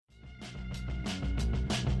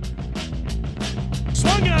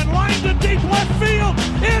swung on, line to deep left field.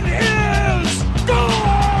 It is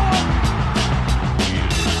gone!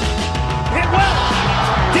 Hit well,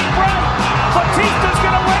 deep right. Batista's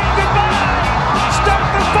gonna wave goodbye. Start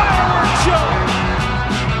the fireworks show.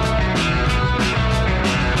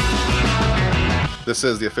 This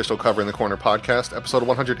is the official Cover in the Corner podcast, episode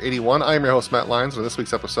 181. I am your host, Matt Lyons, and in this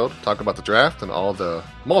week's episode, talk about the draft and all the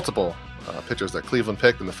multiple pitchers that Cleveland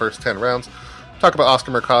picked in the first 10 rounds. Talk about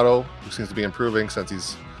Oscar Mercado, who seems to be improving since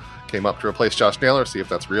he's came up to replace Josh Naylor, see if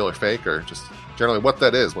that's real or fake, or just generally what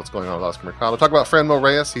that is, what's going on with Oscar Mercado. Talk about Franmil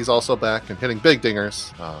Reyes. He's also back and hitting big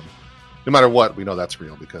dingers. No matter what, we know that's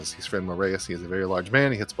real because he's Franmil Reyes. He is a very large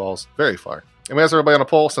man. He hits balls very far. And we asked everybody on a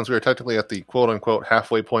poll, since we were technically at the quote-unquote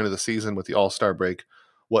halfway point of the season with the All-Star break,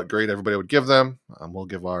 what grade everybody would give them. We'll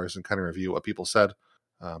give ours and kind of review what people said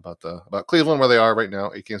about Cleveland, where they are right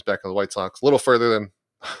now. 8 games back on the White Sox. A little further than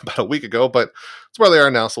about a week ago, but it's where they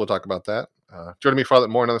are now, so we'll talk about that. Joining me for all that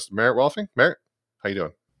more on this, Merritt Wolfing. Merritt, how you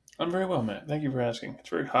doing? I'm very well, Matt. Thank you for asking. It's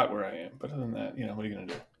very hot where I am, but other than that, what are you going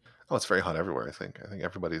to do? Oh, it's very hot everywhere, I think. I think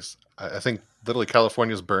everybody's... I think literally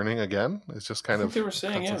California's burning again. It's just kind of... They were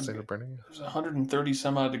saying, burning. There's 130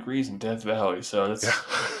 some odd degrees in Death Valley, so that's...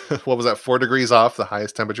 Yeah. What was that, 4 degrees off the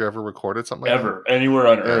highest temperature ever recorded? Something like that? Anywhere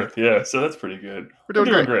on Earth, yeah. So that's pretty good. We're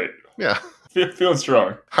doing great. Yeah. Feeling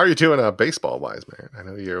strong. How are you doing baseball-wise, man? I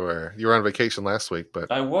know you were on vacation last week, but...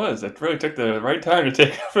 I was. I really took the right time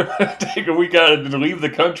to take a week out and leave the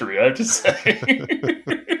country, I have to say.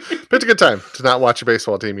 It's a good time to not watch your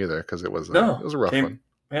baseball team either, because it was a rough one.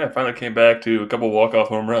 Yeah, I finally came back to a couple walk-off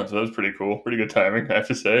home runs, so that was pretty cool. Pretty good timing, I have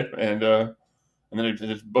to say. And then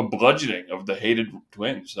it's a bludgeoning of the hated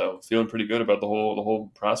Twins, so feeling pretty good about the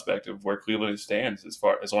whole prospect of where Cleveland stands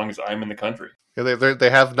as long as I'm in the country. Yeah, they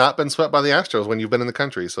have not been swept by the Astros when you've been in the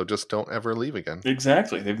country, so just don't ever leave again.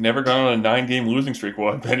 Exactly. They've never gone on a 9-game losing streak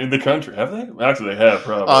while I've been in the country, have they? Actually, they have,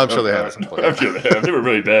 probably. Oh, I'm sure they have at some point. I'm sure they have. They were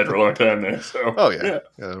really bad for a long time there. So. Oh, yeah.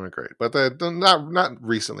 Yeah, they were great. But not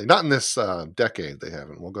recently. Not in this decade, they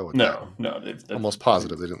haven't. We'll go with that. No. Almost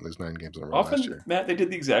positive they didn't lose 9 games in a row last year. Matt, they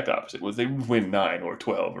did the exact opposite. They would win 9 or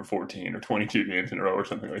 12 or 14 or 22 games in a row or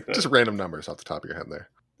something like that. Just random numbers off the top of your head there.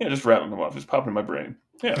 Yeah, just rattling them off. Just popping in my brain.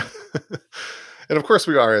 Yeah. And of course,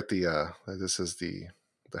 we are at this is the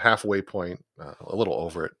halfway point, a little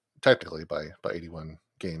over it, technically, by 81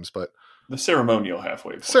 games, but the ceremonial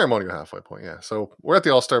halfway point. Ceremonial halfway point, yeah. So we're at the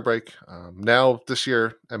All-Star break. Now, this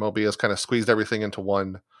year, MLB has kind of squeezed everything into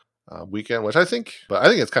one weekend, which I think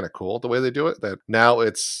it's kind of cool the way they do it, that now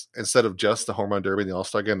it's, instead of just the Home Run Derby and the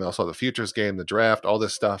All-Star game, they also have the Futures game, the draft, all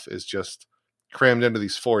this stuff is just crammed into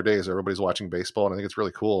these 4 days. Everybody's watching baseball, and I think it's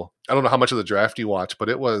really cool. I don't know how much of the draft you watch, but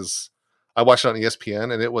I watched it on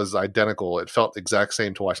ESPN, and it was identical. It felt exact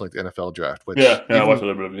same to watching like the NFL draft. Which I watched a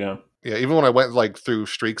little bit of it, yeah. Yeah, even when I went through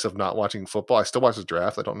streaks of not watching football, I still watch the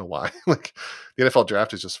draft. I don't know why. The NFL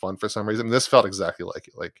draft is just fun for some reason. And this felt exactly like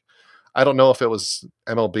it. I don't know if it was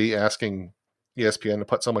MLB asking ESPN to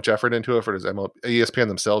put so much effort into it, or if it was ESPN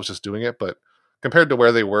themselves just doing it. But compared to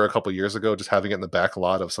where they were a couple years ago, just having it in the back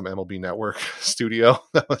lot of some MLB Network studio,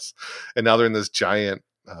 and now they're in this giant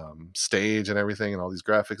stage and everything and all these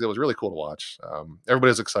graphics. It was really cool to watch.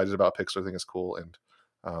 Everybody's excited about Pixar. I think it's cool. And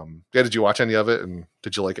did you watch any of it, and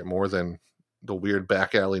did you like it more than the weird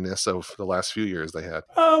back alleyness of the last few years they had?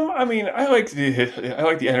 I like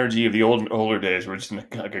the energy of the older days. We're just in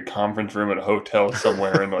a conference room at a hotel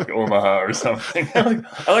somewhere in Omaha or something.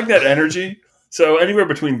 I like that energy. So anywhere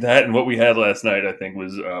between that and what we had last night, I think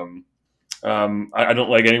was I don't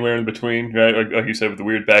like anywhere in between, right? Like you said, with the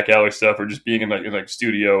weird back alley stuff, or just being in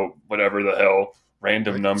studio, whatever the hell,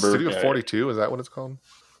 random number. Studio 42, is that what it's called?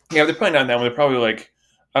 Yeah, they're probably not in that one. They're probably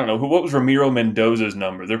I don't know, what was Ramiro Mendoza's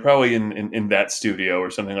number? They're probably in that studio or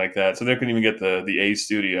something like that. So they couldn't even get the A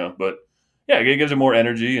studio. But yeah, it gives it more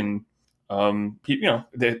energy, and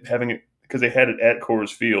they having it because they had it at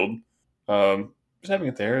Coors Field. Just having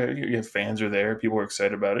it there, you have fans are there, people are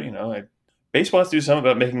excited about it. Baseball has to do something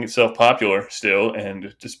about making itself popular still,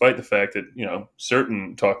 and despite the fact that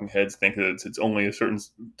certain talking heads think that it's only a certain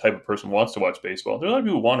type of person wants to watch baseball, there are a lot of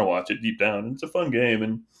people who want to watch it deep down. And it's a fun game,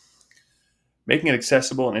 and making it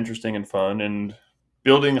accessible and interesting and fun, and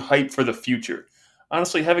building hype for the future.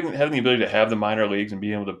 Honestly, having the ability to have the minor leagues and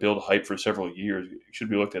being able to build hype for several years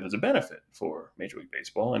should be looked at as a benefit for Major League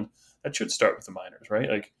Baseball, and that should start with the minors,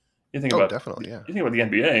 right? You think about definitely, yeah. You think about the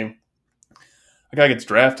NBA, a guy gets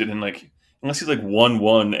drafted and unless he's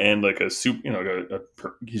 1-1 and a super,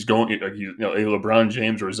 he's going, he's a LeBron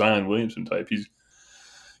James or a Zion Williamson type, he's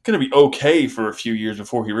going to be okay for a few years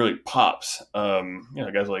before he really pops.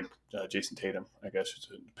 Guys like Jason Tatum, I guess,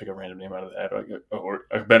 to pick a random name out of that, or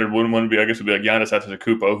a better one would be, I guess, would be Giannis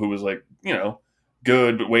Antetokounmpo, who was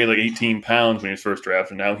good, but weighed like 18 pounds when he was first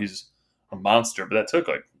drafted. And now he's a monster, but that took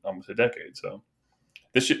like almost a decade. So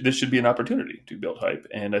this should be an opportunity to build hype,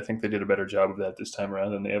 and I think they did a better job of that this time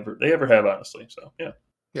around than they ever have, honestly. So yeah.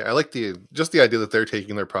 Yeah, I like the idea that they're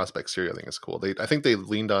taking their prospects seriously. I think is cool. I think they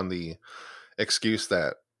leaned on the excuse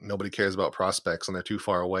that nobody cares about prospects and they're too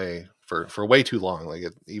far away for way too long. Like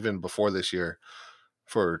even before this year,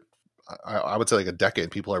 for I would say like a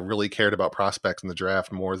decade, people have really cared about prospects in the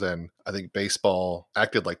draft more than I think baseball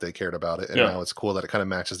acted like they cared about it. And now it's cool that it kind of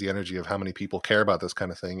matches the energy of how many people care about this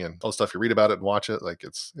kind of thing, and all the stuff you read about it and watch it. Like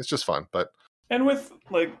it's just fun. But and with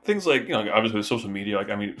like things like, obviously with social media, like,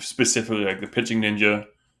 I mean, specifically like the Pitching Ninja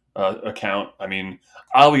account. I mean,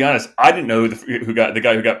 I'll be honest, I didn't know the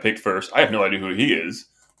guy who got picked first. I have no idea who he is,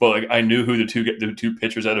 but like I knew who the two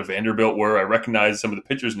pitchers out of Vanderbilt were. I recognized some of the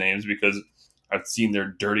pitchers' names because I've seen their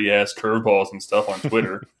dirty ass curveballs and stuff on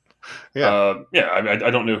Twitter. I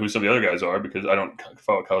don't know who some of the other guys are because I don't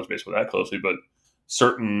follow college baseball that closely, but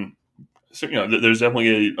there's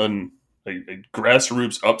definitely a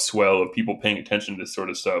grassroots upswell of people paying attention to this sort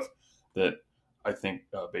of stuff that I think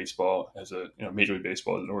baseball as Major League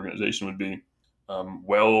Baseball as an organization would be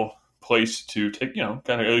well placed to take, kind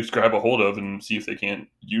of at least grab a hold of and see if they can't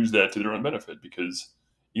use that to their own benefit. Because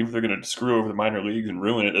even if they're going to screw over the minor leagues and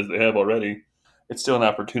ruin it as they have already, it's still an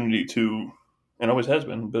opportunity to, and always has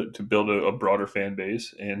been, but to build a broader fan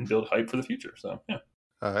base and build hype for the future. So yeah.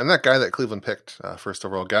 And that guy that Cleveland picked first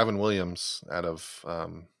overall, Gavin Williams, out of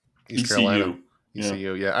East Carolina.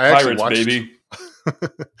 ECU, yeah. I actually Pirates, watched, baby.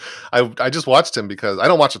 I just watched him because I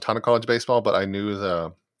don't watch a ton of college baseball, but I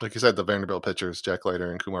knew like you said, the Vanderbilt pitchers, Jack Leiter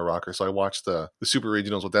and Kumar Rocker. So I watched the super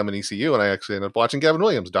regionals with them in ECU, and I actually ended up watching Gavin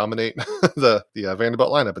Williams dominate the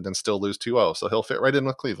Vanderbilt lineup and then still lose 2-0. So he'll fit right in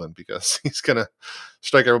with Cleveland because he's going to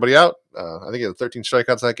strike everybody out. I think he had 13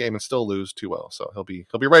 strikeouts that game and still lose 2-0. So he'll be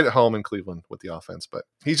right at home in Cleveland with the offense. But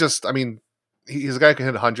he's just, I mean, he's a guy who can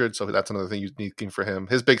hit 100, so that's another thing unique for him.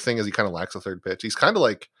 His big thing is he kind of lacks a third pitch. He's kind of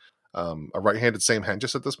like a right-handed Sam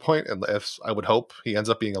Hentges at this point, and if I would hope he ends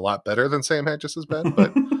up being a lot better than Sam Hentges has been,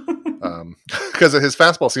 but because his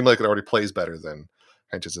fastball seemed like it already plays better than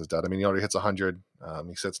Hentges has done. I mean, he already hits 100.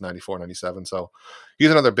 He sits 94, 97, so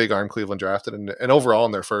he's another big arm Cleveland drafted, and overall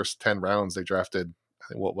in their first 10 rounds, they drafted, I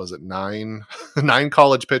think, what was it, nine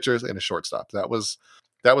college pitchers and a shortstop. That was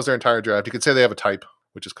their entire draft. You could say they have a type,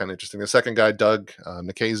 which is kind of interesting. The second guy, Doug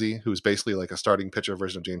Nikhazy, who's basically like a starting pitcher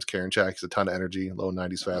version of James Karinchak. He's a ton of energy, low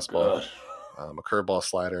 90s fastball, a curveball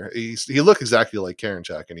slider. He looked exactly like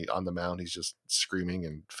Karinchak, and on the mound, he's just screaming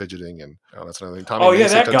and fidgeting. And that's another thing. Tommy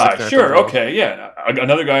Mace, that guy. Sure, okay, yeah.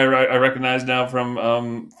 Another guy I recognize now from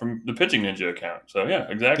the Pitching Ninja account. So yeah,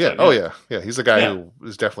 exactly. Yeah. Oh yeah. He's a guy who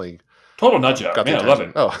is definitely total nut job. Yeah, I love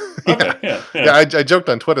it. Oh, okay, yeah. I joked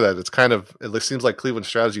on Twitter that it seems like Cleveland's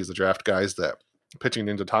strategy is to draft guys that Pitching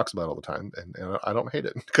Ninja talks about all the time, and I don't hate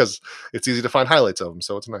it because it's easy to find highlights of them,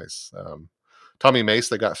 so it's nice. Tommy Mace,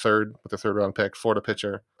 they got third with their third round pick, Florida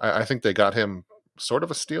pitcher. I think they got him sort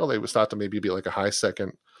of a steal. They was thought to maybe be like a high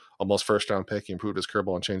second, almost first round pick. He improved his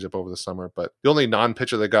curveball and changeup over the summer, but the only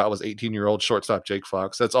non-pitcher they got was 18-year-old shortstop Jake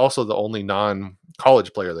Fox. That's also the only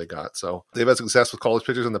non-college player they got. So they've had success with college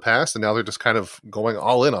pitchers in the past, and now they're just kind of going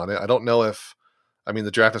all in on it. I don't know if, I mean,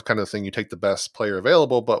 the draft is kind of the thing, you take the best player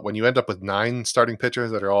available, but when you end up with 9 starting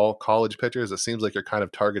pitchers that are all college pitchers, it seems like you're kind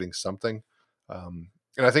of targeting something.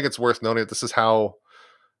 And I think it's worth noting that this is how,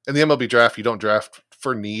 in the MLB draft, you don't draft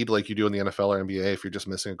for need like you do in the NFL or NBA. If you're just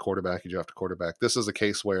missing a quarterback, you draft a quarterback. This is a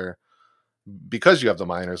case where, because you have the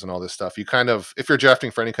minors and all this stuff, you kind of, if you're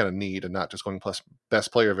drafting for any kind of need and not just going plus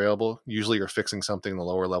best player available, usually you're fixing something in the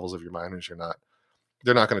lower levels of your minors. They're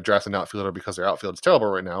not going to draft an outfielder because their outfield is terrible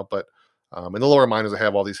right now, but in the lower minors, they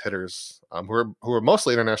have all these hitters who are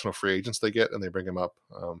mostly international free agents they get, and they bring them up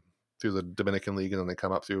through the Dominican League, and then they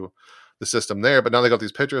come up through the system there. But now they got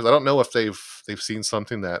these pitchers. I don't know if they've seen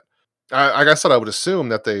something that I guess that I would assume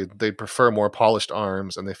that they prefer more polished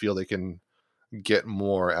arms, and they feel they can get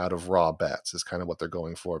more out of raw bats is kind of what they're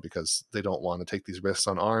going for, because they don't want to take these risks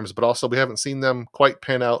on arms. But also, we haven't seen them quite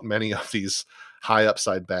pan out many of these high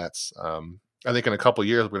upside bats. I think in a couple of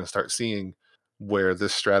years, we're going to start seeing where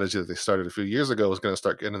this strategy that they started a few years ago is going to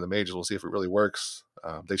start getting in the majors. We'll see if it really works.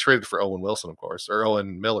 They traded for Owen Wilson, of course, or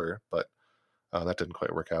Owen Miller, but that didn't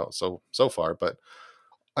quite work out so far. But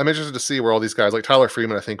I'm interested to see where all these guys, like Tyler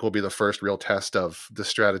Freeman, I think will be the first real test of the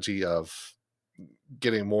strategy of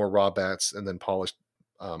getting more raw bats and then polished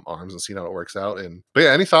arms and seeing how it works out. But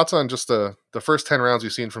yeah, any thoughts on just the first 10 rounds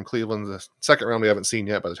you've seen from Cleveland? The second round we haven't seen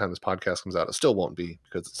yet. By the time this podcast comes out, it still won't be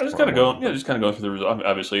because it's just kind of going through the results.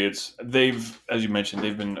 Obviously, they've, as you mentioned,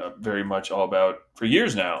 they've been very much all about for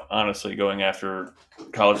years now. Honestly, going after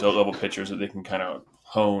college level pitchers that they can kind of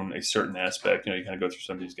hone a certain aspect. You kind of go through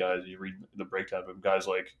some of these guys. You read the breakdown of them, guys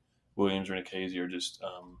like Williams or Nikhazy are just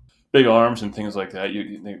big arms and things like that.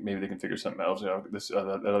 Maybe they can figure something else out.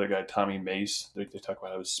 That other guy, Tommy Mace, they talk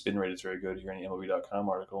about how his spin rate is very good here in the MLB.com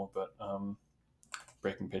article, but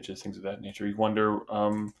breaking pitches, things of that nature. You wonder,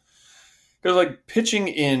 because like pitching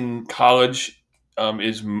in college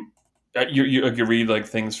is you read like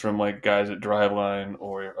things from like guys at Driveline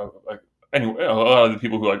or anyway, a lot of the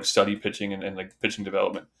people who like study pitching and like pitching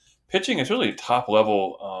development. Pitching is really top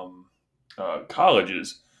level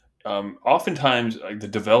colleges. Oftentimes the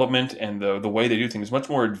development and the way they do things is much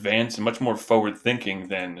more advanced and much more forward thinking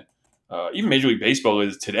than even Major League Baseball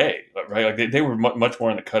is today, right? Like they were much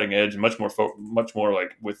more on the cutting edge and much more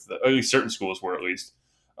like with at least certain schools were at least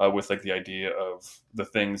with like the idea of the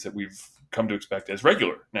things that we've come to expect as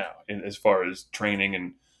regular now as far as training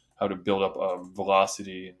and how to build up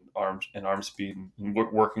velocity and arm speed and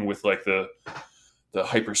working with like the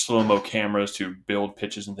hyper slow-mo cameras to build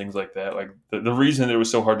pitches and things like that. Like the reason it was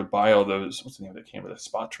so hard to buy all those, what's the name of the camera, the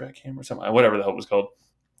Spot Track camera or something, whatever the hell it was called,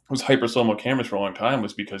 was hyper slow-mo cameras for a long time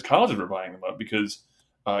was because colleges were buying them up because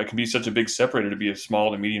it can be such a big separator to be a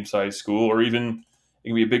small to medium-sized school, or even it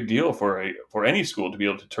can be a big deal for any school to be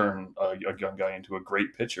able to turn a young guy into a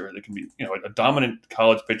great pitcher. That can be, a dominant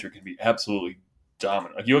college pitcher can be absolutely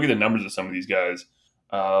dominant. Like you look at the numbers of some of these guys,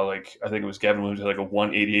 like I think it was Gavin Williams had like a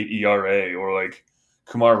 1.88 ERA, or like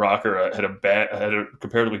Kumar Rocker had a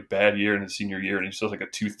comparatively bad year in his senior year, and he still has like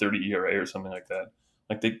a 2.30 ERA or something like that.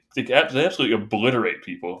 Like they absolutely obliterate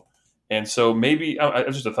people. And so maybe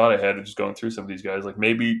just a thought I had just going through some of these guys. Like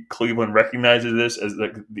maybe Cleveland recognizes this as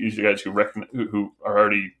like these guys who are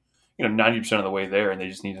already 90% of the way there, and they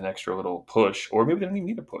just need an extra little push, or maybe they don't even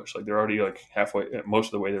need a push. Like they're already like halfway, most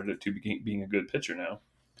of the way there to being a good pitcher now.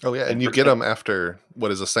 Oh yeah, and you get them after what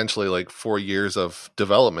is essentially like 4 years of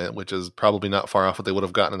development, which is probably not far off what they would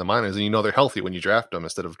have gotten in the minors. And they're healthy when you draft them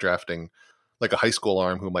instead of drafting like a high school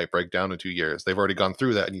arm who might break down in 2 years. They've already gone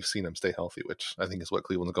through that, and you've seen them stay healthy, which I think is what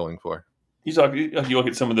Cleveland's going for. You look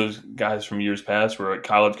at some of those guys from years past where like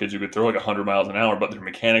college kids who could throw like 100 miles an hour, but their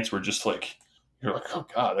mechanics were just like, you're like, oh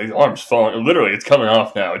God, these arms falling. Literally, it's coming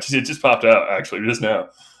off now. It just popped out actually just now.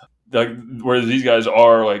 Like, whereas these guys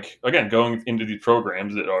are like, again, going into these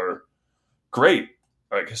programs that are great,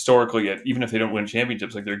 like historically, even if they don't win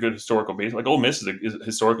championships, like they're good historical base. Like Ole Miss is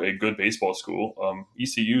historically a good baseball school.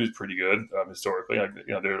 ECU is pretty good historically. Like,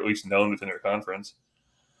 they're at least known within their conference.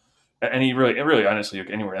 And he really, honestly, like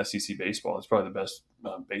anywhere in SEC baseball, it's probably the best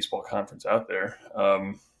baseball conference out there.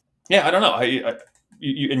 Yeah, I don't know. And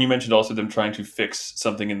you mentioned also them trying to fix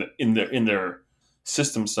something in their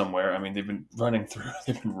system somewhere. I mean, they've been running through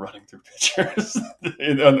pitchers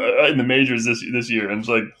in the majors this year, and it's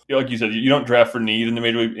like you said, you don't draft for need in the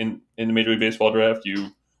major league in the Major League Baseball draft. You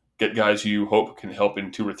get guys who you hope can help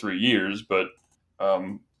in 2 or 3 years, but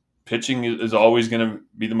pitching is always going to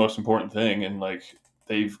be the most important thing, and like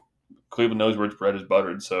Cleveland knows where its bread is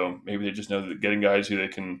buttered, so maybe they just know that getting guys who they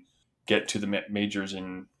can get to the majors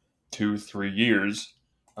in 2-3 years,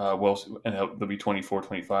 and they'll be 24,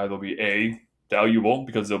 25. They'll be valuable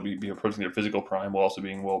because they'll be approaching their physical prime while also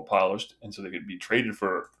being well polished, and so they could be traded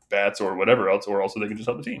for bats or whatever else, or also they can just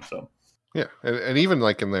help the team. So yeah, and even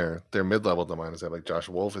like in their mid-level minors, they have like Josh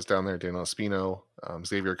Wolf is down there, Daniel Espino,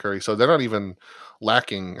 Xavier Curry, so they're not even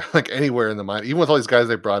lacking like anywhere in the minor. Even with all these guys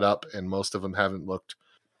they brought up, and most of them haven't looked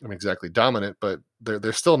exactly dominant, but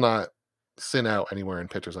they're still not thin out anywhere in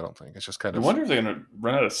pitchers. I don't think it's just kind of. I wonder if they're going to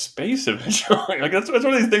run out of space eventually. Like that's one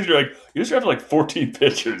of these things. You're like, you just have like 14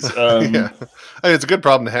 pitchers. Yeah, I mean, it's a good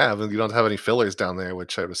problem to have, and you don't have any fillers down there,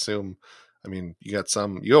 which I would assume. I mean, you got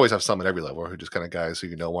some. You always have some at every level who just kind of guys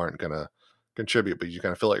who aren't going to contribute, but you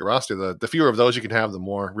kind of fill out your roster. The fewer of those you can have, the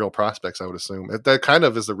more real prospects. I would assume that kind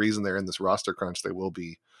of is the reason they're in this roster crunch. They will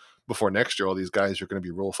be before next year. All these guys are going to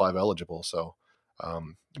be Rule 5 eligible, so.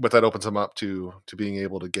 But that opens them up to being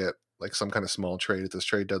able to get like some kind of small trade at this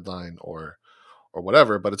trade deadline or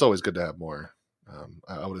whatever. But it's always good to have more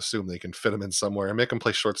I would assume they can fit him in somewhere and make him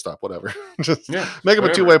play shortstop, whatever. Just make him whatever.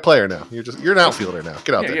 a two-way player now. You're an outfielder now.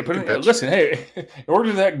 Get out there. Listen, hey, in order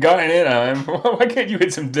to that guy in Anaheim, why can't you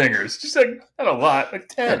hit some dingers? Just like, not a lot, like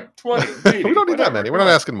 10, 20, maybe. We don't need that many. We're not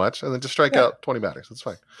asking much. And then just strike out 20 batters. That's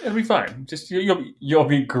fine. It'll be fine. Just you'll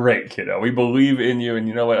be great, kiddo. We believe in you. And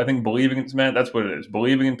you know what? I think believing in man, that's what it is.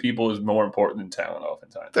 Believing in people is more important than talent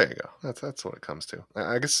oftentimes. There you go. That's what it comes to.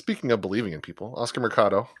 I guess speaking of believing in people, Oscar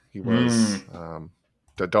Mercado, he was...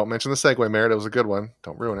 Don't mention the segue, Merritt. It was a good one.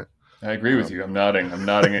 Don't ruin it. I agree with you. I'm nodding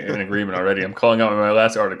in agreement already. I'm calling out my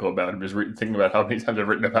last article about him. Just thinking about how many times I've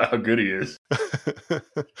written about how good he is. But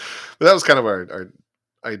that was kind of our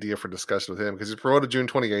idea for discussion with him because he's promoted June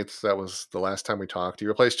 28th. That was the last time we talked. He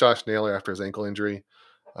replaced Josh Naylor after his ankle injury,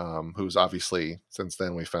 who's obviously, since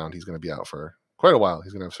then, we found he's going to be out for quite a while.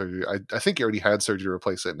 He's going to have surgery. I think he already had surgery to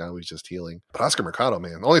replace it. Now he's just healing. But Oscar Mercado,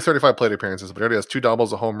 man, only 35 plate appearances, but he already has 2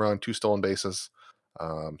 doubles, a home run, 2 stolen bases.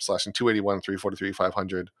 Slashing 281, 343,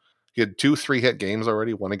 500. He had 2 3-hit games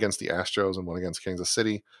already, one against the Astros and one against Kansas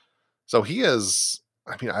City. So he is,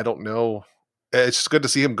 I don't know. It's just good to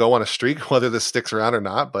see him go on a streak, whether this sticks around or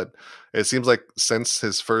not. But it seems like since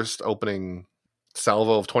his first opening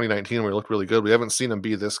salvo of 2019, where he looked really good, we haven't seen him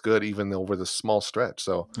be this good even over this small stretch.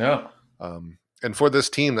 So, no. And for this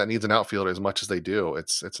team that needs an outfielder as much as they do,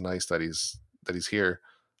 it's nice that he's here.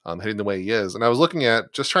 Hitting the way he is. And I was looking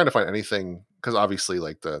at just trying to find anything, because obviously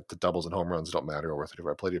like the doubles and home runs don't matter over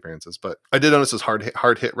 35 plate appearances. But I did notice his hard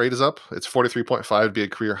hit rate is up. It's 43.5 to be a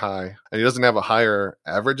career high. And he doesn't have a higher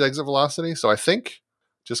average exit velocity. So I think,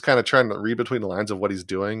 just kind of trying to read between the lines of what he's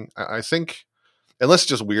doing, I think, unless it's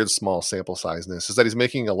just weird small sample sizeness, is that he's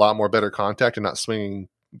making a lot more better contact and not swinging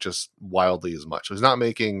just wildly as much. So he's not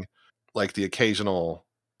making like the occasional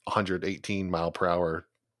 118 mile per hour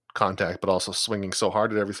contact, but also swinging so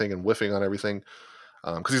hard at everything and whiffing on everything,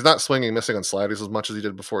 because he's not swinging, missing on sliders as much as he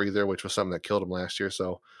did before either, which was something that killed him last year.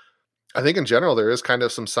 So I think in general there is kind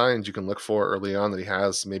of some signs you can look for early on that he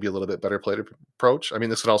has maybe a little bit better plate approach.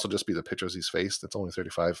 This could also just be the pitchers he's faced. It's only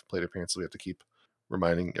 35 plate appearances. We have to keep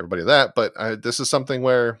reminding everybody of that. But this is something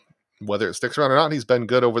where, whether it sticks around or not, he's been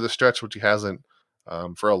good over the stretch, which he hasn't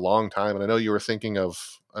for a long time. And I know you were thinking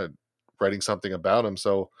of writing something about him.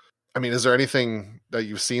 So is there anything that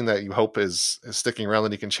you've seen that you hope is sticking around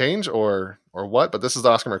that he can change or what? But this is the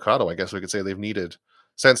Oscar Mercado, I guess we could say, they've needed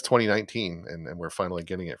since 2019, and we're finally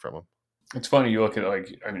getting it from him. It's funny, you look at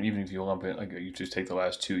even if you lump it, you just take the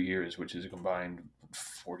last 2 years, which is a combined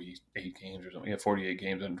 48 games or something. Yeah, 48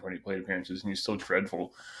 games, 120 plate appearances, and he's still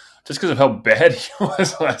dreadful just because of how bad he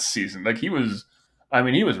was last season. He was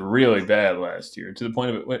really bad last year, to the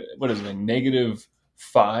point of what is it,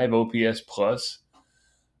 -5 OPS plus.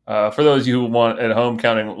 For those of you who want at home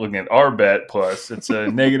looking at our bet plus, it's a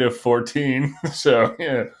 -14. So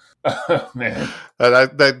yeah, man,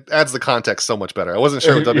 that adds the context so much better. I wasn't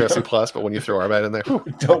sure with WRC plus, but when you throw our bet in there,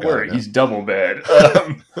 don't worry, he's double bad.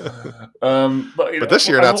 But this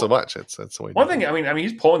year, not so much. It's the way. One thing,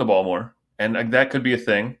 he's pulling the ball more, and that could be a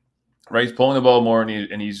thing, right? He's pulling the ball more,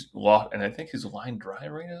 and he's locked. And I think his line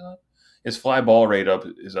drive rate is up. His fly ball rate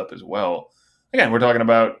is up as well. Again, we're talking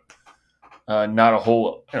about. Not a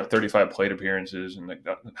whole 35 plate appearances and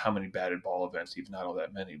how many batted ball events, even not all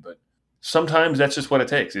that many, but sometimes that's just what it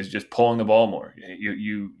takes, is just pulling the ball more.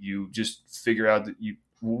 You just figure out that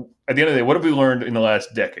at the end of the day, what have we learned in the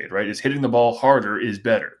last decade, right? Is hitting the ball harder is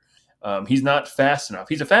better. He's not fast enough.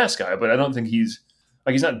 He's a fast guy, but I don't think he's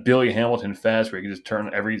not Billy Hamilton fast where he can just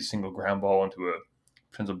turn every single ground ball into a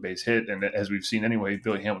pencil base hit. And as we've seen anyway,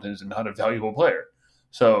 Billy Hamilton is not a valuable player.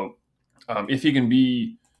 So if he can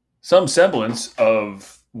be some semblance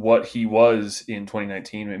of what he was in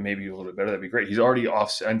 2019, and maybe a little bit better, that'd be great. He's already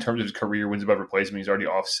offset in terms of his career wins above replacement. He's already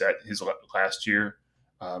offset his last year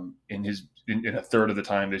in a third of the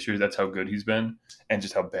time this year. That's how good he's been, and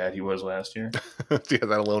just how bad he was last year. Yeah,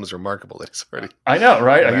 that alone is remarkable. That he's already. I know,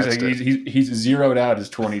 right? He's zeroed out his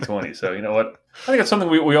 2020. So you know what? I think that's something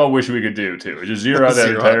we all wish we could do too. Just zero out that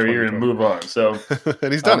entire year and move on. So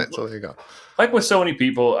and he's done it. So there you go. Like with so many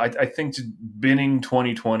people, I think binning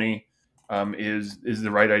 2020 is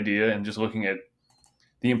the right idea, and just looking at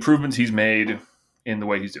the improvements he's made in the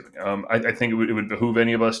way he's doing. I think it would behoove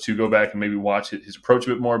any of us to go back and maybe watch his approach a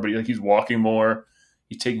bit more, but he's walking more.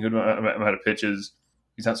 He's taking a good amount of pitches.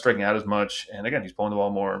 He's not striking out as much. And again, he's pulling the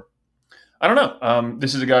ball more. I don't know.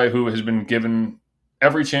 This is a guy who has been given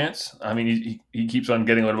every chance. He keeps on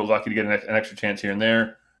getting a little bit lucky to get an extra chance here and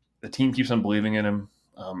there. The team keeps on believing in him.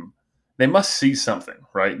 They must see something,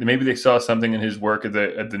 right? Maybe they saw something in his work at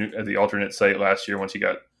the alternate site last year once he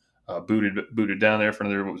got booted down there for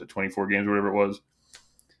another 24 games or whatever it was.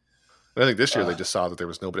 I think this year they just saw that there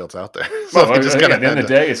was nobody else out there. So well, they just at the end of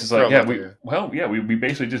the day, it's just like, we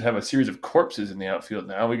basically just have a series of corpses in the outfield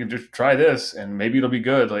now. We can just try this, and maybe it'll be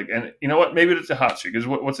good. Like, and you know what? Maybe it's a hot streak. Because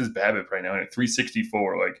what's his BABIP right now? At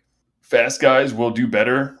 364. Like, fast guys will do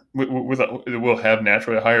better. We'll have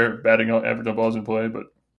naturally a higher batting average on balls in play. But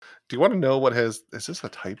do you want to know what his? Is this a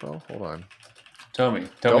typo? Hold on. Tell me.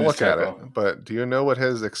 Don't look at it. But do you know what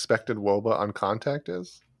his expected WOBA on contact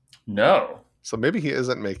is? No. So maybe he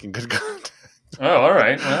isn't making good contact. Oh, all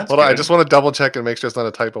right. Well, hold on, I just want to double check and make sure it's not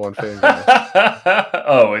a typo on FanGraphs.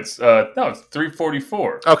 Oh, it's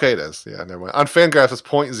 344. Okay, it is. Yeah, never mind. On FanGraphs, it's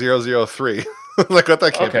 .003. Like what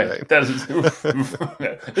that can't be right. That is,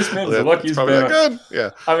 this man's the luckiest man. Good.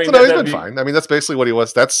 Yeah. I mean, so no, he's been fine. I mean, that's basically what he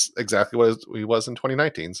was. That's exactly what he was in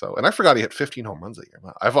 2019. So, and I forgot he hit 15 home runs a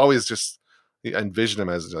year. I've always just envisioned him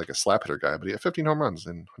as like a slap hitter guy, but he had 15 home runs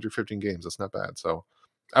in 115 games. That's not bad. So,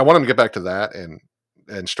 I want him to get back to that and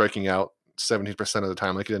striking out 17% of the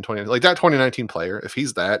time like he did in 2019. Like that 2019 player, if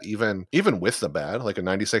he's that, even with the bat, like a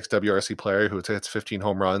 96 WRC player who hits 15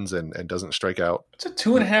 home runs and doesn't strike out. It's a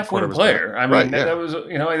 2.5 win player. I mean, right, that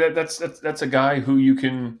was, that's a guy who you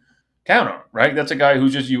can count on, right? That's a guy who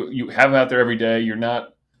just you have out there every day. You're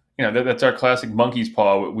not, that's our classic monkey's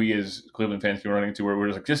paw. What we as Cleveland fans keep running into, where we're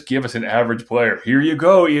just like, just give us an average player. Here you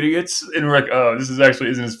go, idiots. And we're like, oh, this is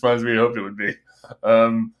actually isn't as fun as we hoped it would be.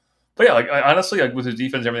 But yeah, like honestly, like with his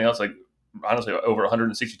defense and everything else, like honestly, over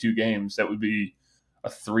 162 games, that would be a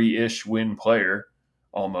 3-ish win player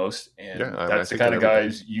almost. And that's the kind of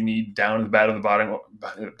guys you need down in the bottom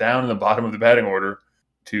of the batting order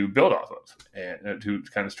to build off of and to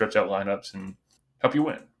kind of stretch out lineups and help you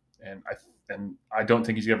win. And I don't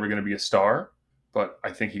think he's ever going to be a star, but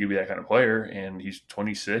I think he could be that kind of player. And he's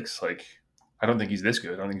 26. Like, I don't think he's this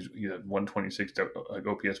good. I don't think he's a 126 like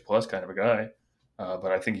OPS plus kind of a guy.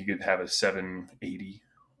 But I think he could have a 780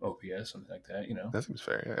 OPS, something like that. That seems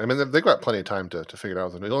fair. Yeah. I mean, they've got plenty of time to figure it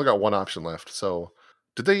out. They only got one option left. So,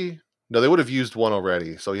 did they? No, they would have used one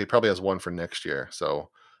already. So he probably has one for next year.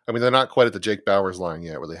 So, I mean, they're not quite at the Jake Bauers line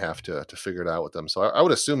yet, where they have to figure it out with them. So, I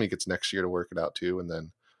would assume he gets next year to work it out too, and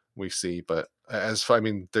then we see. But there's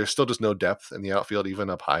still just no depth in the outfield,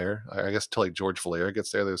 even up higher. I guess till like George Valera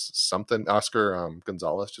gets there, there's something. Oscar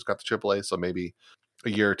Gonzalez just got to AAA, so maybe a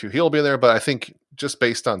year or two he'll be there. But I think just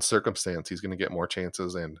based on circumstance, he's going to get more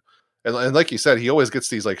chances. And like you said, he always gets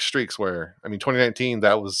these like streaks where, I mean, 2019,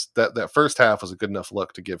 that first half was a good enough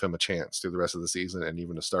look to give him a chance through the rest of the season and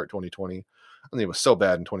even to start 2020. And he was so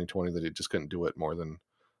bad in 2020 that he just couldn't do it more than,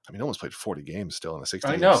 I mean, almost played 40 games still in a 60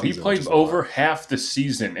 I know. season, he played over half the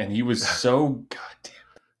season and he was so goddamn.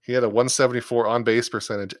 He had a 174 on base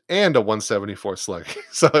percentage and a 174 slug.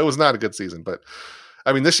 So it was not a good season, but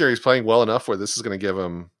I mean, this year he's playing well enough where this is going to give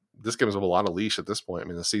him a lot of leash at this point. I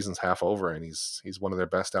mean, the season's half over and he's one of their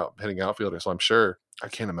best hitting outfielders. So I'm sure, I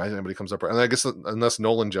can't imagine anybody comes up. And I guess unless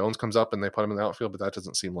Nolan Jones comes up and they put him in the outfield, but that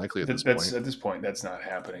doesn't seem likely at this point. At this point, that's not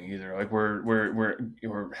happening either. Like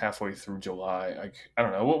we're halfway through July. Like, I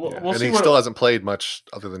don't know. We'll and see. He still hasn't played much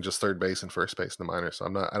other than just third base and first base in the minors. So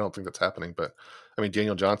I don't think that's happening. But I mean,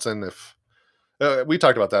 Daniel Johnson, if we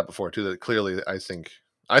talked about that before too, that clearly I think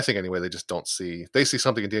anyway, they just don't see. They see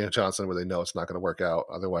something in Daniel Johnson where they know it's not going to work out.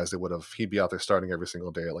 Otherwise, he'd be out there starting every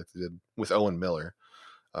single day like they did with Owen Miller.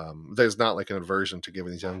 There's not like an aversion to giving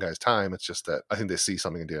these young guys time. It's just that I think they see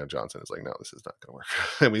something in Daniel Johnson. It's like, no, this is not going to work.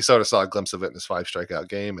 And we sort of saw a glimpse of it in his 5 strikeout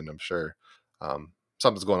game, and I'm sure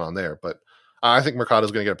something's going on there. But I think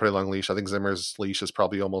Mercado's going to get a pretty long leash. I think Zimmer's leash is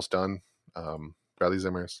probably almost done. Bradley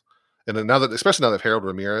Zimmer's. And then especially now that Harold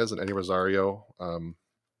Ramirez and Eddie Rosario,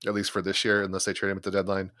 at least for this year, unless they trade him at the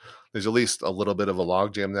deadline, there's at least a little bit of a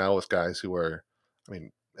logjam now with guys who are, I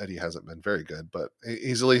mean, Eddie hasn't been very good, but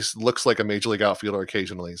he's at least looks like a major league outfielder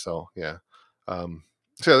occasionally. So yeah.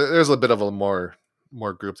 So there's a bit of a more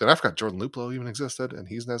group. And I forgot Jordan Luplow even existed, and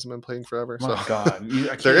he hasn't been playing forever. My God.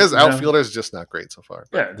 There is outfielders, just not great so far.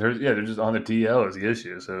 But. Yeah, they're just on the DL is the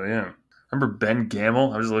issue. So yeah. Remember Ben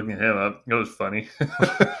Gamel? I was looking him up. It was funny.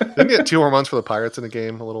 Didn't he get 2 more months for the Pirates in a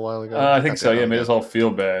game a little while ago? I think so. Yeah, made us all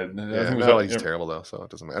feel bad. Yeah, he's terrible though, so it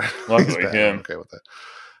doesn't matter. Luckily, him. I'm okay with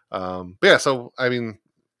that. But yeah, so I mean,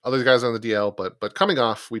 other guys on the DL, but coming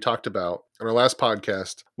off, we talked about in our last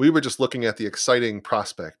podcast, we were just looking at the exciting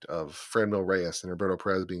prospect of Franmil Reyes and Roberto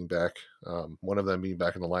Perez being back. One of them being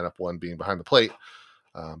back in the lineup, one being behind the plate.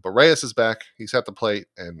 But Reyes is back. He's at the plate,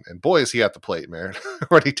 and boy, is he at the plate, man.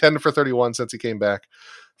 Already 10 for 31 since he came back.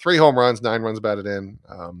 3 home runs, 9 runs batted in.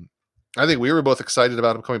 I think we were both excited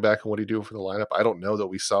about him coming back and what he do for the lineup. I don't know that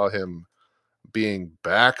we saw him being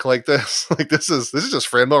back like this. Like this is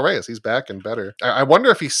just Franmil Reyes. He's back and better. I wonder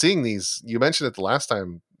if he's seeing these. You mentioned it the last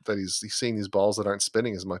time, that he's seeing these balls that aren't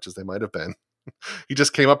spinning as much as they might have been. He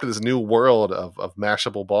just came up to this new world of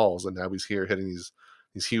mashable balls, and now he's here hitting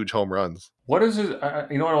these huge home runs. What is his?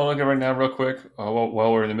 You know what I want to look at right now, real quick,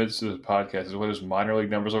 while we're in the midst of this podcast, is what his minor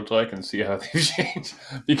league numbers look like and see how they've changed.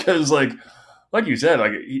 Because, like you said,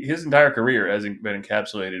 like his entire career has been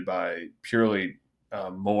encapsulated by purely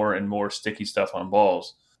more and more sticky stuff on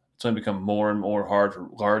balls. It's only become more and more hard for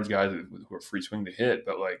large guys who are free swing to hit.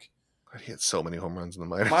 But like, he hit so many home runs in the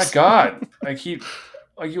minors. My God, I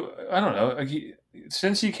don't know.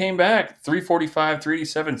 Since he came back, 345,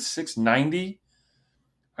 387, 690.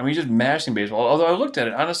 I mean, he's just mashing baseball. Although I looked at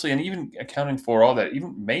it honestly, and even accounting for all that,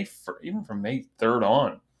 even from May 3rd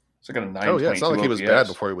on, it's like a 9. Oh yeah, it's not like he was bad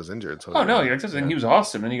before he was injured. So no, he was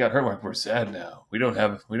awesome. Then he got hurt. Like, we're sad now. We don't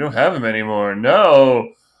have him anymore.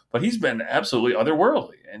 No, but he's been absolutely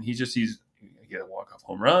otherworldly, and he had a walk-off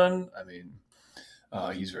home run. I mean,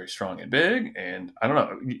 he's very strong and big, and I don't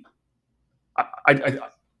know.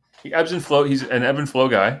 He ebbs and flow. He's an ebb and flow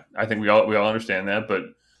guy. I think we all understand that, but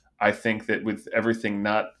I think that with everything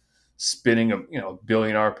not spinning a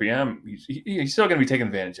billion RPM, he's still going to be taken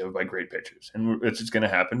advantage of by great pitchers, and it's just going to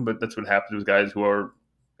happen. But that's what happens with guys who are,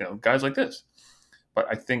 guys like this. But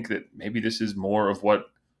I think that maybe this is more of what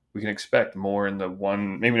we can expect, more in the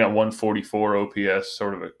maybe not 144 OPS,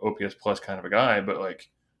 sort of an OPS plus kind of a guy, but like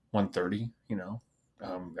 130.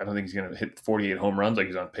 I don't think he's going to hit 48 home runs like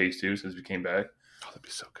he's on pace to since he came back. Oh, that'd be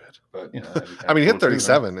so good. But I mean, he hit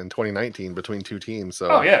 37 in 2019 between two teams.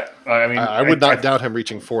 So yeah, I mean, I would not doubt him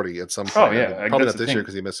reaching 40 at some point. Oh yeah, probably not this year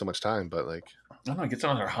because he missed so much time. But like, I don't know, he gets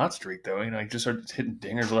on a hot streak though. He just started hitting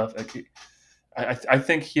dingers left. Like, I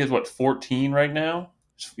think he has 14 right now.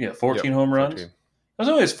 Yeah, 14 home runs. 14. That's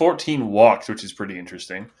only his 14 walks, which is pretty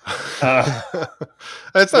interesting.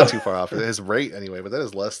 It's not too far off his rate anyway, but that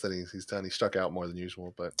is less than he's done. He struck out more than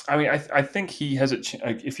usual. But I mean, I think he has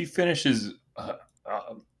if he finishes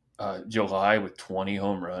July with 20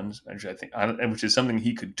 home runs, which is something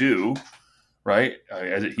he could do, right?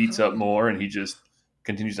 As it heats up more, and he just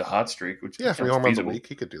continues a hot streak. Which 3 home runs a week,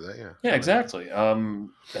 he could do that. Yeah, exactly.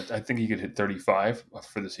 I think he could hit 35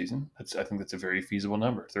 for the season. I think that's a very feasible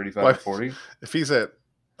number, 35 to 40. If he's at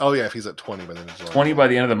 20 by the end of July. 20 by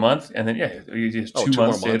the end of the month, and then he has 2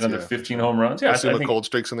 months to hit under 15 home runs. Yeah, assume a cold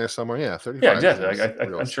streak's in there somewhere. Yeah, 35. Yeah, exactly.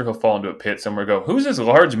 I'm sure he'll fall into a pit somewhere. Go, who's this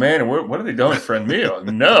large man, and what are they doing for a meal?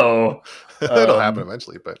 No, it'll happen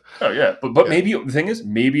eventually. But but maybe the thing is,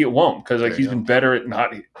 maybe it won't, because he's been better at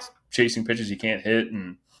not chasing pitches he can't hit,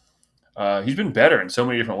 and he's been better in so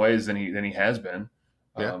many different ways than he has been.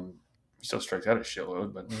 He still strikes out a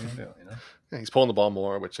shitload, but Yeah, he's pulling the ball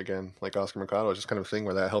more, which again, like Oscar Mercado, is just kind of a thing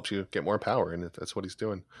where that helps you get more power, and that's what he's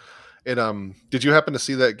doing. Did you happen to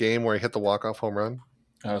see that game where he hit the walk-off home run?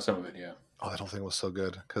 Some of it, yeah. Oh, that whole thing was so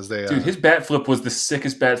good because his bat flip was the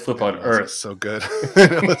sickest bat flip on earth. So good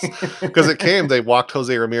because they walked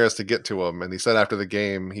Jose Ramirez to get to him, and he said after the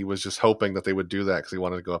game he was just hoping that they would do that because he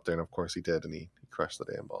wanted to go up there, and of course he did, and he crushed the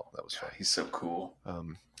damn ball. That was fun. He's so cool.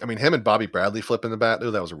 I mean, him and Bobby Bradley flipping the bat. Ooh,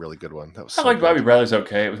 that was a really good one. That was. I like Bobby Bradley's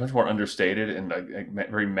okay. It was much more understated and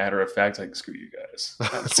very matter of fact. Like, screw you guys.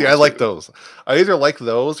 See, I like those. I either like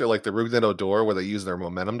those or like the Rougned Odor where they use their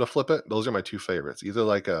momentum to flip it. Those are my two favorites. Either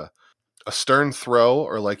like a stern throw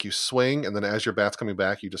or like you swing and then as your bat's coming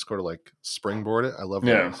back, you just sort of like springboard it. I love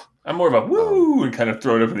those. I'm more of a woo and kind of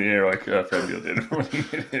throw it up in the air like Fred Beal did when he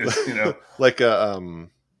hit it, like a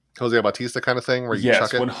Jose Bautista kind of thing where you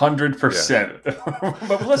chuck it. 100%. Yeah.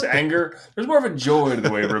 But with less anger, there's more of a joy to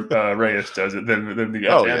the way Reyes does it than the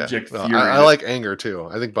abject fury. I like anger too.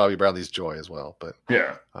 I think Bobby Bradley's joy as well, but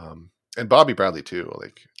and Bobby Bradley too.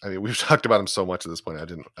 Like, I mean, we've talked about him so much at this point. I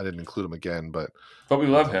didn't include him again, but we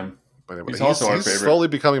love him. But he's also our favorite. Slowly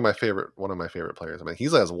becoming one of my favorite players. I mean, he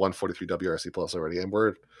has a 143 WRC plus already, and we're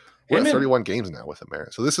at 31 games now with him there.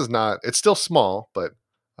 So this is not. It's still small, but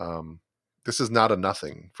this is not a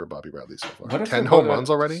nothing for Bobby Bradley so far. 10 home runs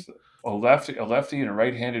already. A lefty and a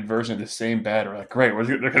right-handed version of the same batter. Like, great,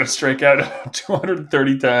 they're going to strike out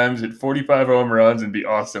 230 times, hit 45 home runs, and be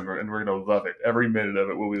awesome, and we're going to love it. Every minute of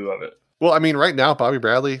it, we love it. Well, I mean, right now, Bobby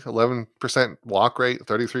Bradley, 11% walk rate,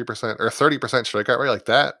 33% or 30% strikeout rate, like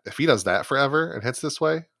that. If he does that forever and hits this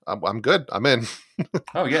way, I'm good. I'm in.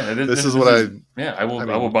 Oh yeah, this is what I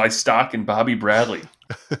will buy stock in Bobby Bradley.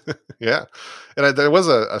 Yeah, and there was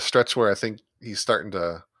a stretch where I think he's starting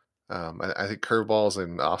to. I think curveballs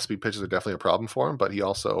and off-speed pitches are definitely a problem for him, but he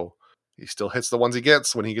still hits the ones he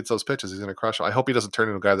gets. When he gets those pitches, he's going to crush them. I hope he doesn't turn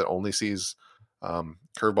into a guy that only sees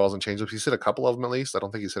curveballs and changeups. He's hit a couple of them at least. I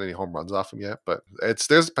don't think he's hit any home runs off them yet, but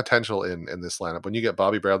there's potential in this lineup. When you get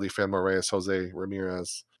Bobby Bradley, Franmil Reyes, Jose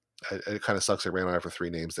Ramirez, it kind of sucks. I ran out for 3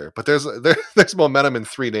 names there, but there's momentum in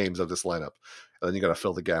 3 names of this lineup, and then you got to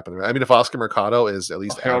fill the gap. I mean, if Oscar Mercado is at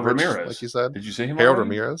least Harold average, Ramirez, like you said, did you say him? Harold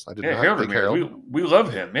already? Ramirez, I did Yeah, not. Harold Big Ramirez. Harold. We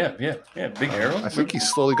love him. Yeah. Big Harold. I think he's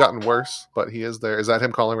slowly gotten worse, but he is there. Is that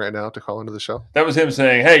him calling right now to call into the show? That was him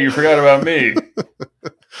saying, "Hey, you forgot about me."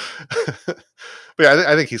 But yeah,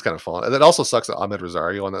 I think he's kind of fallen. And it also sucks that Ahmed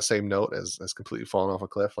Rosario, on that same note, has completely fallen off a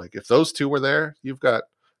cliff. Like if those 2 were there, you've got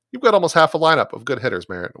almost half a lineup of good hitters,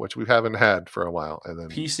 Merritt, which we haven't had for a while. And then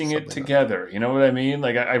piecing it together, you know what I mean?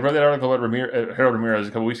 Like I read that article about Harold Ramirez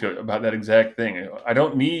a couple weeks ago about that exact thing. I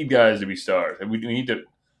don't need guys to be stars. We need to,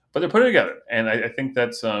 but they're putting it together, and I think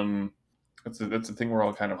that's the thing we're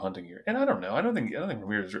all kind of hunting here. And I don't know. I don't think Harold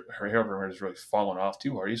Ramirez has really fallen off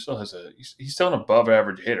too hard. He still has he's still an above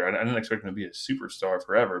average hitter. I didn't expect him to be a superstar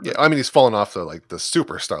forever. But... Yeah, I mean he's fallen off the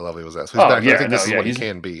superstar level he was at. So he's back. I think this is what he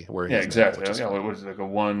can be. Where yeah, he's exactly. Now, what is it, like a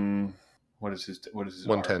one? What is his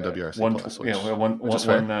 110 WRC plus? Yeah,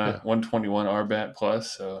 121 RBAT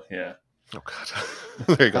plus. So yeah. Oh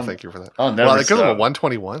God, there you go. Thank you for that. I'll never because of a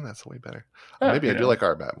 121, that's way better. Maybe I do like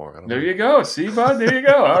RBAT more. I don't know. You go. See, bud. There you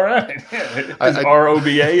go. All right. His ROBA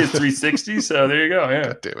is 360, so there you go. Yeah.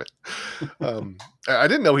 God damn it. I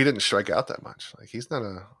didn't know he didn't strike out that much. Like he's not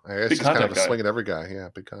I guess he's kind of a swing at every guy. Yeah,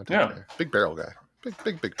 big contact guy. Big barrel guy.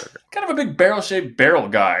 Big barrel guy. Kind of a big barrel-shaped barrel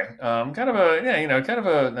guy. Kind of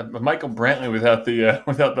a Michael Brantley without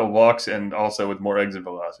the walks and also with more exit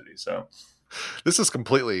velocity. So. This is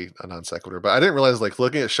completely a non sequitur, but I didn't realize, like,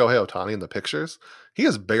 looking at Shohei Ohtani in the pictures, he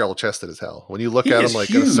is barrel chested as hell. When you look at him, like,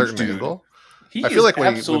 huge, at a certain angle, I feel like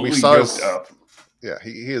when we saw his, yeah,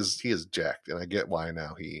 he is jacked, and I get why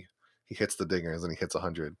now he hits the dingers and he hits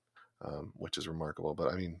 100, which is remarkable.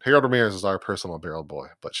 But I mean, Harold Ramirez is our personal barrel boy,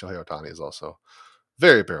 but Shohei Ohtani is also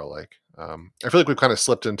very barrel like. I feel like we've kind of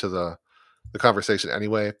slipped into the conversation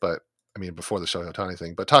anyway, but. I mean, before the Shohei Ohtani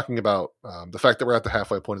thing, but talking about the fact that we're at the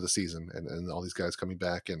halfway point of the season and all these guys coming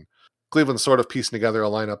back and Cleveland sort of piecing together a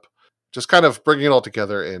lineup, just kind of bringing it all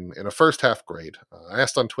together in a first half grade. I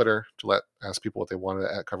asked on Twitter to ask people what they wanted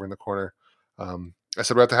at Covering the Corner. I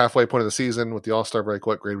said, we're at the halfway point of the season with the All-Star break.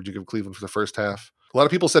 What grade would you give Cleveland for the first half? A lot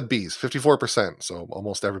of people said B's, 54%. So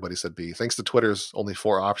almost everybody said B. Thanks to Twitter's only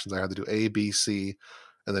 4 options, I had to do A, B, C,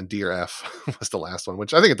 and then D or F was the last one,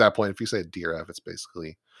 which I think at that point, if you say D or F, it's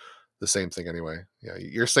basically the same thing anyway. Yeah,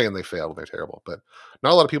 you're saying they failed, they're terrible, but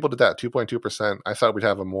not a lot of people did that. 2.2%. I thought we'd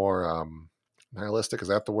have a more nihilistic, is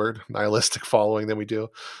that the word? Nihilistic following than we do.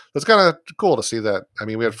 It's kind of cool to see that. I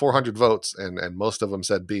mean, we had 400 votes and most of them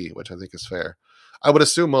said B, which I think is fair. I would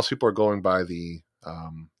assume most people are going by the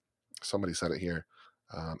somebody said it here.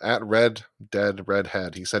 At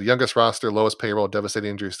Redhead, he said youngest roster, lowest payroll, devastating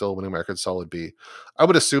injury, still winning record, solid B. I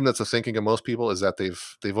would assume that's the thinking of most people, is that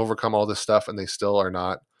they've overcome all this stuff and they still are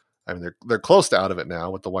not. I mean, they're close to out of it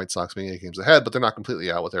now with the White Sox being 8 games ahead, but they're not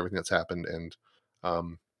completely out with everything that's happened. And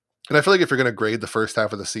I feel like if you're going to grade the first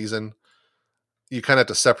half of the season, you kind of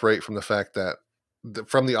have to separate from the fact that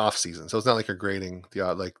from the off season. So it's not like you're grading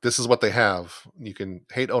like this is what they have. You can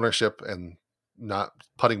hate ownership and not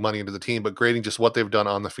putting money into the team, but grading just what they've done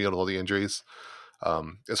on the field, all the injuries.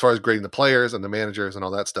 As far as grading the players and the managers and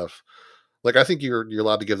all that stuff, like I think you're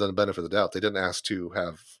allowed to give them the benefit of the doubt. They didn't ask to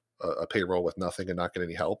have a payroll with nothing and not get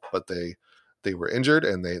any help, but they were injured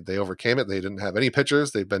and they overcame it. They didn't have any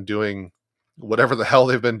pitchers. They've been doing whatever the hell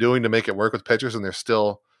they've been doing to make it work with pitchers, and they're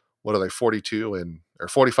still, what are they,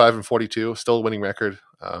 45 and 42, still winning record.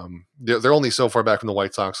 They're only so far back from the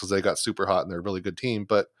White Sox because they got super hot and they're a really good team,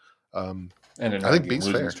 but and I think B's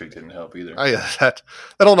losing streak didn't help either. Oh yeah, that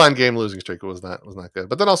whole 9-game losing streak was not good.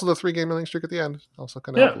 But then also the 3-game winning streak at the end also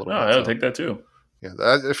kind of helped a little bit. I'll take that too. Yeah,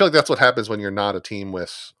 I feel like that's what happens when you're not a team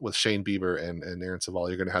with Shane Bieber and Aaron Civale.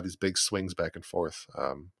 You're going to have these big swings back and forth.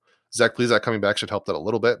 Zach Plesac coming back should help that a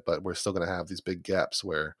little bit, but we're still going to have these big gaps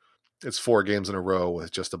where it's 4 games in a row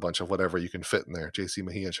with just a bunch of whatever you can fit in there. JC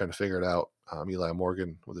Mejia trying to figure it out. Eli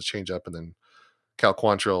Morgan with a changeup, and then Cal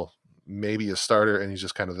Quantrill maybe a starter, and he's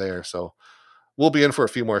just kind of there. So we'll be in for a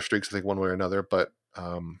few more streaks, I think, one way or another. But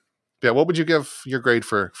yeah, what would you give your grade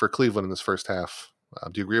for Cleveland in this first half?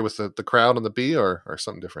 Do you agree with the crowd on the B or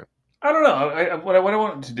something different? I don't know. What I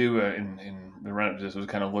wanted to do in the run-up to this was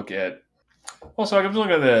kind of look at. Also, I was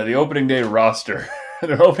looking at the opening day roster,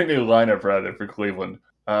 the opening day lineup rather for Cleveland.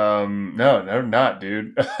 No, they're not,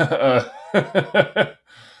 dude.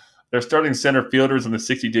 They're starting center fielders in the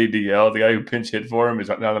 60-day DL. The guy who pinch hit for him is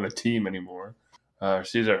not on the team anymore.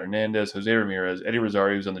 Cesar Hernandez, Jose Ramirez, Eddie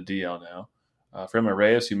Rosario's on the DL now. Fremont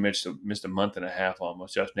Reyes, who missed a month and a half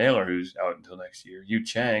almost. Josh Naylor, who's out until next year. Yu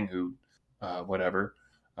Chang, who, whatever.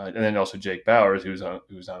 and then also Jake Bowers, who's on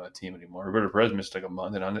that team anymore. Roberto Perez missed like a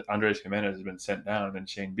month, and Andres Jimenez has been sent down, and then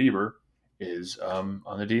Shane Bieber is on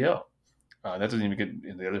the DL. That doesn't even get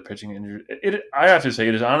in the other pitching injury. I have to say,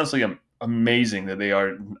 it is honestly amazing that they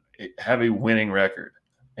have a winning record,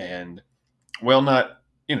 and not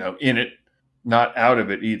in it, not out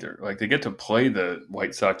of it either. Like they get to play the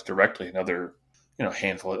White Sox directly another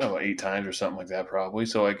handful of 8 times or something like that probably.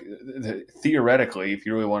 So like theoretically, if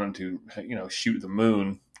you really wanted to shoot the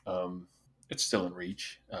moon, it's still in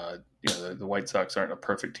reach. The White Sox aren't a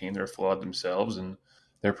perfect team; they're flawed themselves, and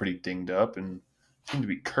they're pretty dinged up and seem to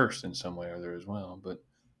be cursed in some way or other as well. But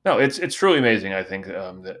no, it's truly amazing. I think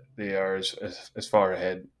that they are as far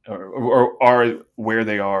ahead or are where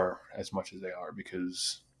they are as much as they are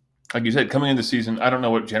because, like you said, coming into the season, I don't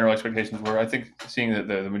know what general expectations were. I think seeing that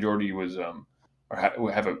the majority was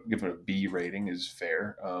given a B rating is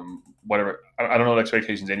fair. Whatever. I don't know what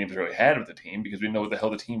expectations any of us really had of the team because we didn't know what the hell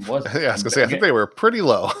the team was. Yeah, I was gonna say I think they were pretty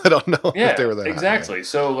low. I don't know if they were that exactly. high.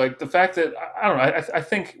 So like the fact that I don't know. I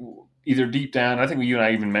think either deep down, I think you and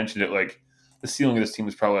I even mentioned it. Like the ceiling of this team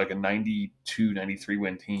was probably like a 92, 93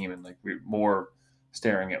 win team, and like we're more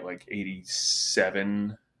staring at like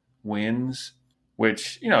 87 wins.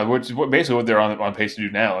 Which is basically what they're on pace to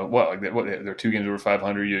do now. They're 2 games over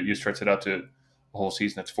 500. You stretch it out to the whole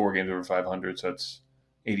season. That's 4 games over 500. So that's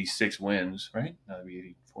 86 wins, right? That'd be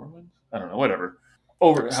 84 wins. I don't know. Whatever.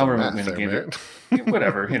 Over however many games.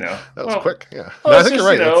 Whatever. That was quick. Yeah. Well, I think you're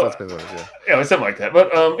right. That's been what it is, yeah, it's something like that.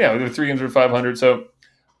 But there were 3 games over 500. So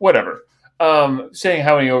whatever. Saying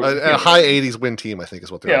how many over a high 80s win team, I think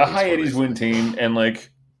is what they're. Yeah, a high 80s win team, and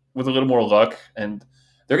like with a little more luck and.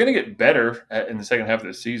 They're going to get better in the second half of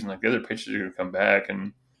the season. Like the other pitchers are going to come back,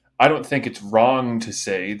 and I don't think it's wrong to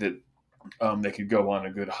say that they could go on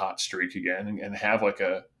a good hot streak again and have like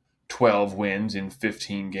a 12 wins in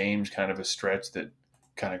 15 games kind of a stretch that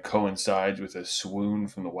kind of coincides with a swoon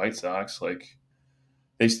from the White Sox. Like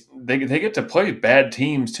they get to play bad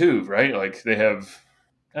teams too, right? Like they have,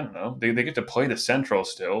 I don't know, they get to play the Central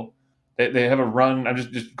still. They have a run. I'm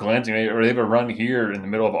just glancing, or they have a run here in the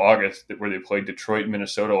middle of August where they played Detroit,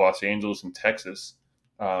 Minnesota, Los Angeles, and Texas.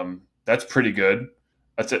 That's pretty good.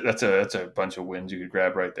 That's a bunch of wins you could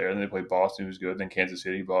grab right there. And then they play Boston, who's good. Then Kansas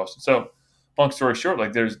City, Boston. So, long story short,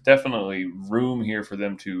 like there's definitely room here for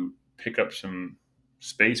them to pick up some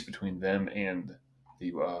space between them and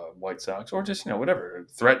the White Sox, or just whatever,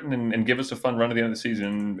 threaten and give us a fun run at the end of the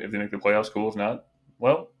season. If they make the playoffs, cool. If not,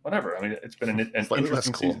 well, whatever. I mean, it's been an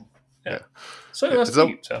interesting season. Yeah. So that's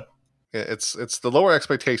deep. So. Yeah, it's the lower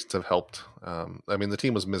expectations have helped. I mean, the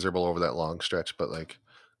team was miserable over that long stretch, but like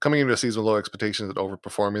coming into a season with low expectations and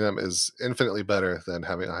overperforming them is infinitely better than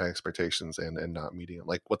having high expectations and not meeting them.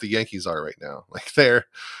 Like what the Yankees are right now. Like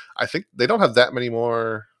I think they don't have that many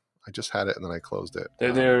more. I just had it and then I closed it.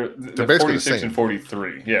 They're basically 46 the same. And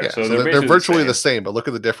 43. Yeah, so they're virtually the same. But look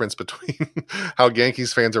at the difference between how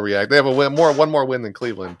Yankees fans are reacting. They have one more win than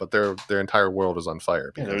Cleveland, but their entire world is on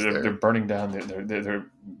fire. Because they're burning down. They're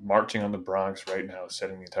marching on the Bronx right now,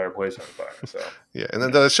 setting the entire place on fire. So yeah, and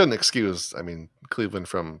then that shouldn't excuse. I mean, Cleveland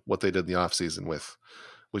from what they did in the offseason with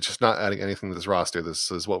just not adding anything to this roster.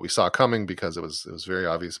 This is what we saw coming because it was very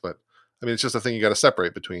obvious, but. I mean, it's just a thing you got to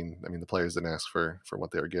separate between. I mean, the players didn't ask for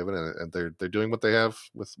what they were given, and they're doing what they have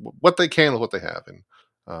with what they can with what they have.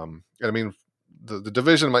 And I mean, the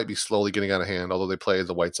division might be slowly getting out of hand. Although they play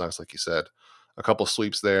the White Sox, like you said, a couple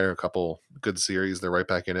sweeps there, a couple good series, they're right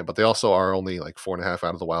back in it. But they also are only like 4.5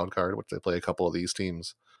 out of the wild card, which they play a couple of these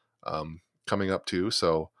teams coming up too.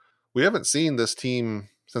 So we haven't seen this team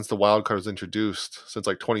since the wild card was introduced since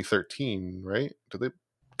like 2013, right?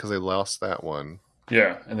 Because they lost that one.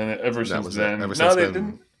 Yeah, and then ever since then,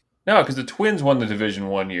 didn't. No, because the Twins won the division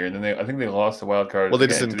one year, and then I think they lost the wild card. Well, they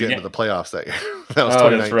just didn't get into the playoffs that year. That was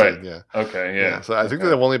 2019. That's right. Yeah. Okay. Yeah. So I think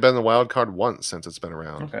they've only been in the wild card once since it's been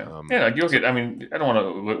around. Okay. Like you look at. I mean, I don't want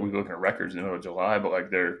to. We looking at records in the middle of July, but like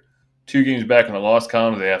they're 2 games back in the loss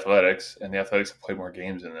column of the Athletics, and the Athletics have played more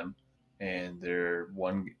games than them, and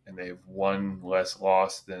they have one less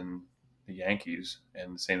loss than the Yankees,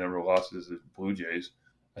 and the same number of losses as the Blue Jays.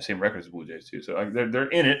 The same record as the Blue Jays too, so they're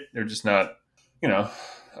in it. They're just not, a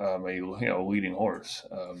leading horse.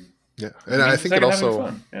 Yeah, and I think it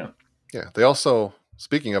also, yeah. They also,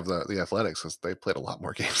 speaking of the Athletics, because they played a lot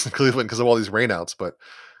more games than Cleveland because of all these rainouts, but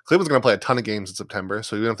Cleveland's going to play a ton of games in September,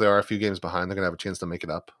 so even if they are a few games behind, they're going to have a chance to make it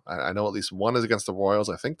up. I know at least one is against the Royals.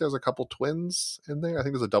 I think there's a couple Twins in there. I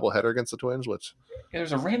think there's a doubleheader against the Twins, which... Yeah,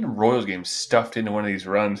 there's a random Royals game stuffed into one of these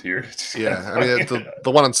runs here. Yeah, I mean, the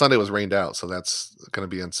one on Sunday was rained out, so that's going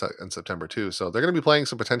to be in September too. So they're going to be playing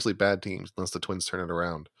some potentially bad teams unless the Twins turn it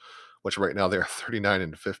around, which right now they're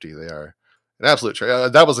 39-50. They are an absolute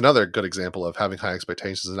trade. That was another good example of having high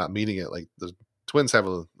expectations and not meeting it. Like the Twins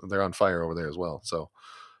they're on fire over there as well. So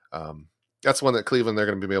that's one that Cleveland, they're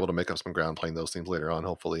going to be able to make up some ground playing those teams later on,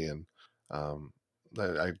 hopefully. And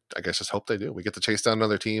I guess just hope they do. We get to chase down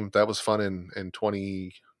another team. That was fun in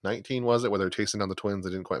 2019, was it? Where they're chasing down the Twins.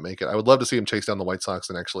 They didn't quite make it. I would love to see them chase down the White Sox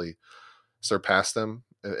and actually surpass them.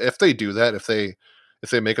 If they do that, if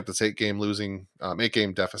they make up this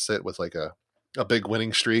 8-game deficit with like a big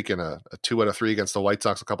winning streak and a 2 out of 3 against the White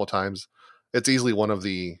Sox a couple times, it's easily one of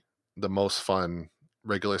the most fun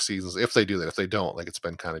regular seasons. If they do that, if they don't, like it's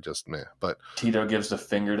been kind of just meh. But Tito gives the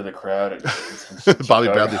finger to the crowd. Bobby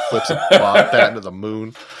Bradley flips a bat into the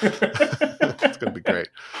moon. It's gonna be great.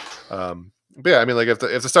 But yeah, I mean, like if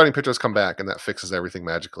the starting pitchers come back and that fixes everything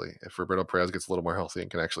magically, if Roberto Perez gets a little more healthy and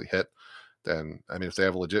can actually hit, then I mean, if they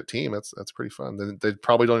have a legit team, that's pretty fun. Then they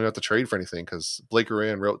probably don't even have to trade for anything because Blake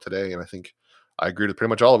Ryan wrote today, and I think I agree with pretty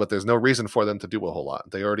much all of it. There's no reason for them to do a whole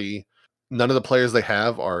lot. None of the players they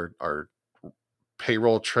have are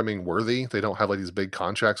payroll trimming worthy. They don't have like these big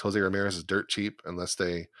contracts. Jose Ramirez is dirt cheap unless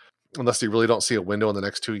they really don't see a window in the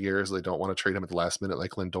next 2 years. They don't want to trade him at the last minute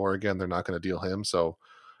like Lindor again. They're not going to deal him. So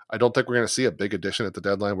I don't think we're going to see a big addition at the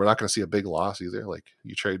deadline. We're not going to see a big loss either. Like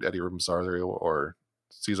you trade Eddie Rosario or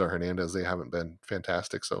Cesar Hernandez, they haven't been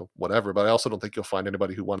fantastic. So whatever. But I also don't think you'll find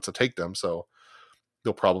anybody who wants to take them. So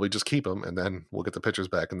you'll probably just keep them, and then we'll get the pitchers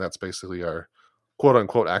back, and that's basically our quote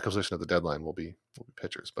unquote acquisition at the deadline will be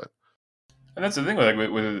pitchers. But and that's the thing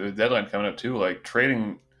with the deadline coming up too, like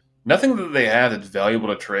trading nothing that they have that's valuable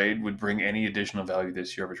to trade would bring any additional value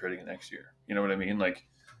this year over trading it next year. You know what I mean? Like,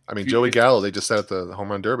 Joey Gallo, they just said at the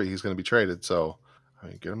home run derby he's going to be traded. So I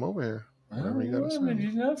mean, get him over here. Whatever you got to say.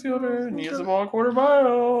 He's an outfielder and he has the ball a quarter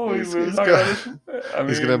mile. He's going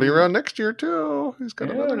to be around next year too. He's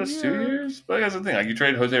got another year. 2 years. But that's the thing. Like you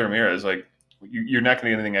trade Jose Ramirez, like you're not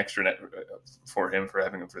going to get anything extra for him for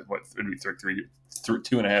having him for what would be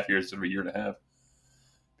 2.5 years to a year and a half,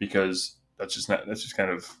 because that's just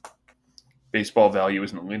kind of baseball value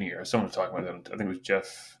isn't linear. Someone was talking about that. I think it was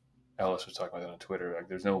Jeff Ellis was talking about that on Twitter. Like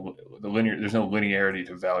there's no linearity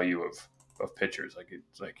to value of pitchers. Like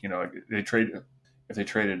it's like, you know, like if they traded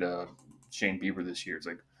Shane Bieber this year, it's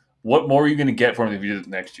like, what more are you going to get for him if you did it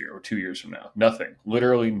next year or 2 years from now? Nothing.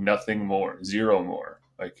 Literally nothing more. Zero more.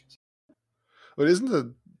 Like, but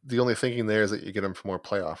isn't the only thinking there is that you get them for more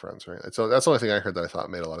playoff runs, right? So that's the only thing I heard that I thought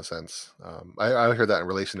made a lot of sense. I heard that in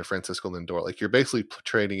relation to Francisco Lindor. Like you're basically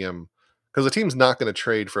trading him because the team's not going to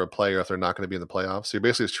trade for a player if they're not going to be in the playoffs. So you're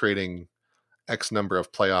basically just trading X number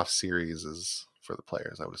of playoff series for the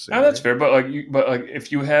players, I would assume. That's fair, but like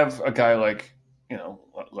if you have a guy like, you know,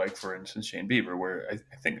 like for instance Shane Bieber, where I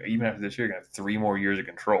think even after this year you're gonna have 3 more years of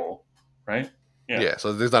control, right? Yeah.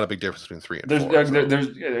 So there's not a big difference between 3 and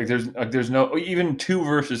 4. There's no even 2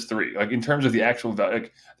 versus 3. Like in terms of the actual value,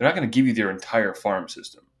 like they're not going to give you their entire farm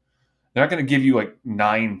system. They're not going to give you like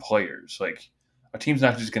 9 players. Like a team's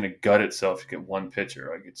not just going to gut itself to get one pitcher.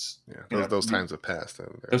 Like it's those times have passed.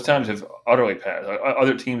 Those times have utterly passed. Like,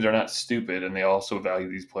 other teams are not stupid, and they also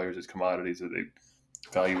value these players as commodities that they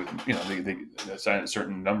value. You know, they assign a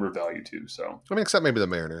certain number of value to. So I mean, except maybe the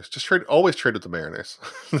Mariners. Just always trade with the Mariners.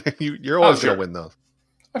 You're always going to win those.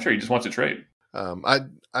 I'm sure he just wants to trade.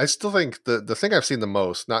 I still think the thing I've seen the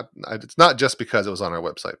most, it's not just because it was on our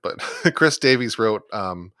website, but Chris Davies wrote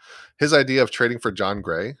his idea of trading for John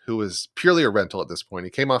Gray, who is purely a rental at this point. He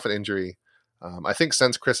came off an injury. I think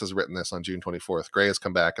since Chris has written this on June 24th, Gray has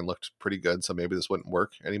come back and looked pretty good, so maybe this wouldn't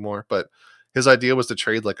work anymore. But his idea was to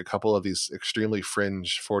trade like a couple of these extremely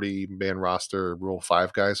fringe 40-man roster Rule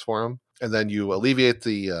 5 guys for him, and then you alleviate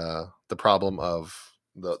the problem of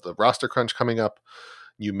the roster crunch coming up.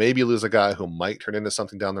 You maybe lose a guy who might turn into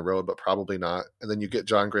something down the road, but probably not. And then you get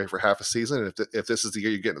John Gray for half a season. And if this is the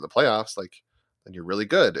year you get into the playoffs, like then you're really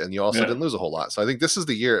good. And you also didn't lose a whole lot. So I think this is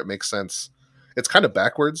the year it makes sense. It's kind of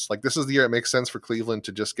backwards. Like this is the year it makes sense for Cleveland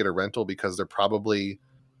to just get a rental because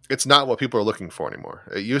it's not what people are looking for anymore.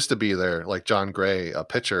 It used to be there, like John Gray, a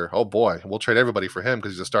pitcher. Oh boy, we'll trade everybody for him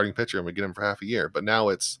because he's a starting pitcher and we get him for half a year. But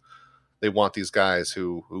now they want these guys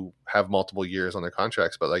who have multiple years on their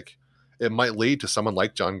contracts, but like, it might lead to someone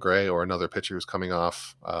like John Gray or another pitcher who's coming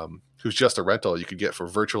off, who's just a rental you could get for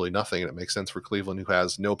virtually nothing. And it makes sense for Cleveland, who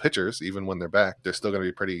has no pitchers, even when they're back. They're still going to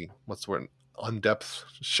be pretty, what's the word? Undepth?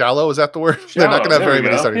 Shallow? Is that the word? They're not going to have very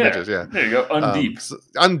many starting pitchers. Yeah. There you go. Undeep.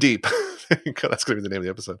 Undeep. That's going to be the name of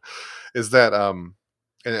the episode. Is that,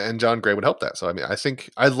 and John Gray would help that. So, I mean,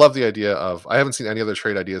 I love the idea of, I haven't seen any other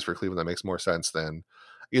trade ideas for Cleveland that makes more sense than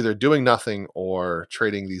either doing nothing or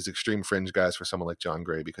trading these extreme fringe guys for someone like John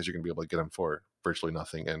Gray because you're going to be able to get him for virtually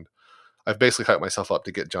nothing. And I've basically hyped myself up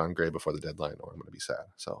to get John Gray before the deadline or I'm going to be sad.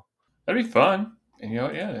 So That'd be fun. And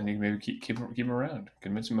and you maybe keep him around,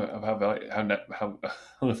 convince him of how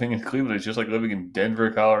living in Cleveland is just like living in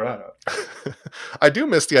Denver, Colorado. I do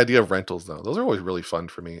miss the idea of rentals though. Those are always really fun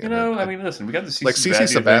for me. Listen, we got the CC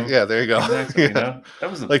Sabathia. Yeah, there you go. Exactly. Yeah.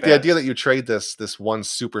 That was the like best. the idea that you trade this one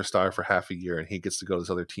superstar for half a year and he gets to go to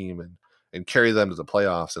this other team and carry them to the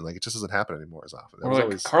playoffs, and like it just doesn't happen anymore as often. Or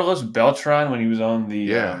like Carlos Beltran when he was on the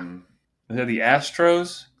the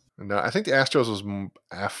Astros. No, I think the Astros was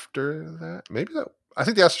after that. Maybe that. I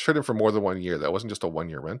think the Astros traded him for more than 1 year. That wasn't just a 1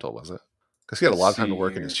 year rental, was it? Because he had a lot of time to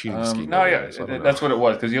work in his cheating scheme. No, yeah, that's what it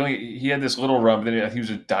was. Because he had this little run, but then he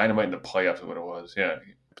was a dynamite in the playoffs. Is what it was. Yeah,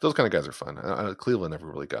 but those kind of guys are fun. Cleveland never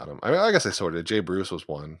really got him. I mean, I guess they sort of did. Jay Bruce was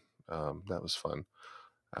one. That was fun.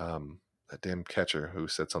 That damn catcher who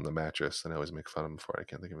sits on the mattress, and I always make fun of him for it. I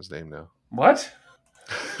can't think of his name now. What?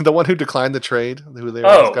 The one who declined the trade, who they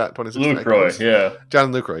got 26. Lucroy, yeah,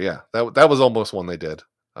 John Lucroy, yeah. That was almost one they did.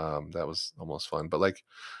 That was almost fun, but like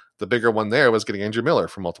the bigger one there was getting Andrew Miller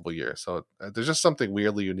for multiple years. So there's just something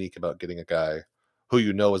weirdly unique about getting a guy who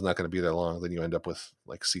you know is not going to be there long. Then you end up with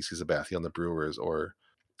like CC Sabathia on the Brewers, or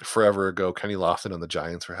forever ago Kenny Lofton on the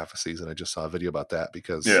Giants for half a season. I just saw a video about that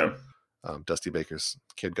because Dusty Baker's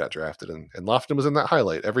kid got drafted, and Lofton was in that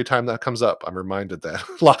highlight. Every time that comes up, I'm reminded that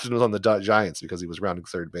Lofton was on the Giants because he was rounding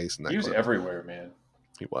third base. In that he was everywhere, man.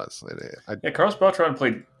 He was. Carlos Beltran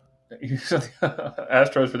played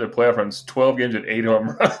Astros for their playoff runs, 12 games at 8 home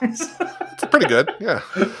runs. It's pretty good, yeah.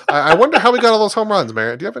 I wonder how we got all those home runs,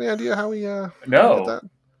 Merritt. Do you have any idea how we no. did that?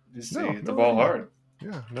 Just hit the ball hard.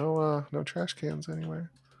 Yeah, no trash cans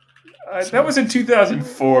anywhere. That was in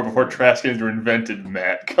 2004 before trash cans were invented,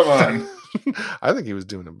 Matt. Come on. I think he was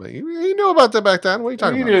doing it, but he knew about that back then. What are you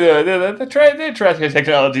talking about? They had trash can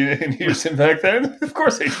technology in Houston back then. Of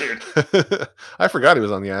course they did. I forgot he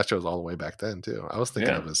was on the Astros all the way back then, too. I was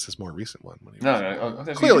thinking of his more recent one. When he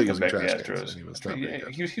was, clearly he was in trash cans. He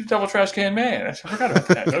was a double trash can man. I forgot about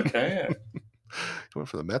that. Okay, yeah. He went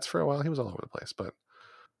for the Mets for a while. He was all over the place, but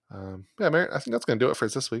Merritt, I think that's going to do it for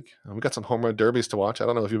us this week. We got some home run derbies to watch. I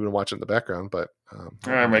don't know if you've been watching in the background, but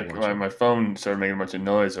my phone started making a bunch of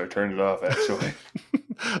noise, so I turned it off. Actually,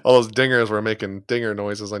 all those dingers were making dinger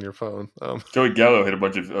noises on your phone. Joey Gallo hit a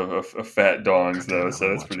bunch of fat dongs though, so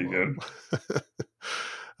that's pretty good.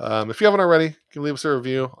 If you haven't already, you can leave us a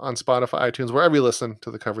review on Spotify, iTunes, wherever you listen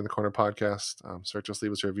to the Covering the Corner podcast. Search us,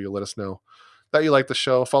 leave us a review, let us know that you like the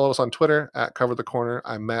show. Follow us on Twitter at Cover the Corner.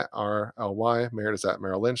 I'm Matt RLY. Merritt is at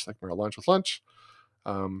Merrill Lynch, like Merrill Lunch with Lunch.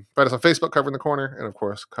 Find us on Facebook, Covering the Corner, and of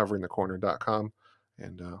course, coveringthecorner.com.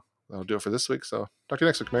 And that'll do it for this week. So talk to you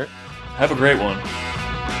next week, Merritt. Have a great one.